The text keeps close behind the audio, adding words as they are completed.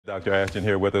Dr. Ashton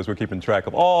here with us. We're keeping track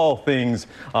of all things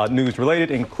news related,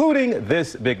 including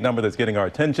this big number that's getting our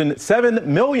attention.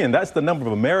 7 million. That's the number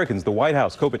of Americans the White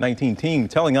House COVID-19 team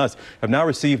telling us have now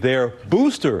received their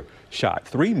booster shot.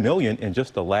 3 million in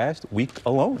just the last week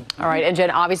alone. All right. And Jen,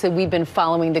 obviously we've been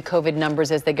following the COVID numbers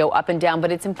as they go up and down,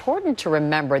 but it's important to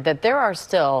remember that there are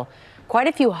still quite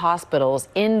a few hospitals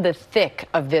in the thick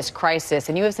of this crisis.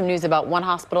 And you have some news about one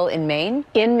hospital in Maine.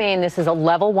 In Maine, this is a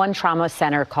level 1 trauma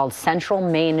center called Central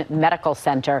Maine Medical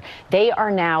Center. They are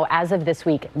now, as of this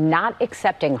week, not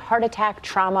accepting heart attack,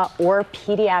 trauma, or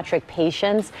pediatric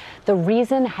patients. The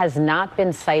reason has not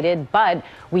been cited, but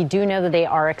we do know that they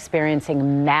are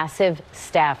experiencing massive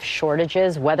staff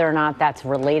shortages. Whether or not that's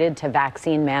related to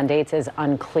vaccine mandates is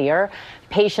unclear.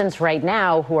 Patients right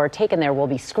now who are taken there will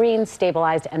be screened,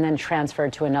 stabilized, and then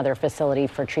transferred to another facility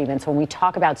for treatments. When we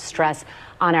talk about stress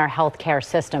on our healthcare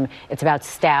system, it's about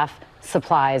staff,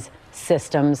 supplies,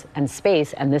 systems, and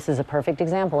space. And this is a perfect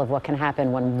example of what can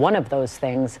happen when one of those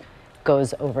things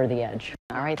goes over the edge.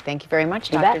 All right. Thank you very much,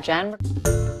 Dr. Jen.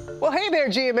 Well, hey there,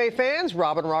 GMA fans.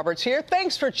 Robin Roberts here.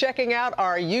 Thanks for checking out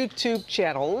our YouTube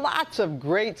channel. Lots of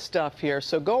great stuff here.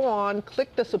 So go on,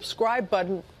 click the subscribe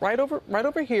button right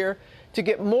over here to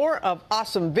get more of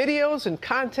awesome videos and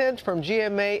content from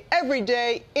GMA every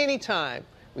day, anytime.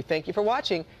 We thank you for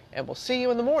watching, and we'll see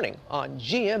you in the morning on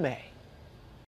GMA.